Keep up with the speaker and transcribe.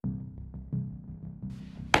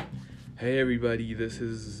Hey everybody, this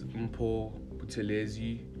is Mpo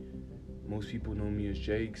Butelezi. Most people know me as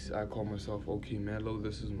Jakes. I call myself OK Mellow.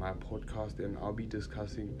 This is my podcast and I'll be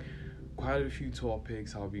discussing quite a few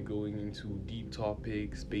topics. I'll be going into deep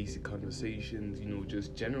topics, basic conversations,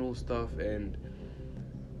 just general stuff, and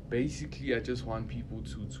basically I just want people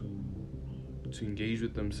to engage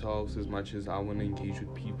with themselves as much as I want to engage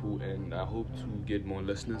with people, and I hope to get more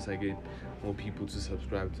listeners. I get more people to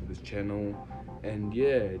subscribe to this channel, and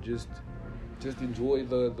just enjoy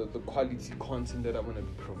the quality content that I'm going to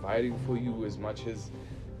be providing for you as much as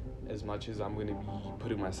I'm going to be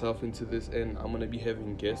putting myself into this. And I'm going to be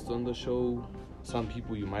having guests on the show. Some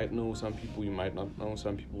people you might know, some people you might not know,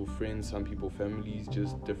 some people friends, some people families,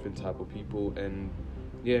 just different type of people. And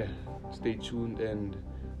yeah, stay tuned and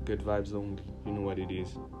good vibes only. You know what it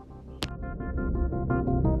is.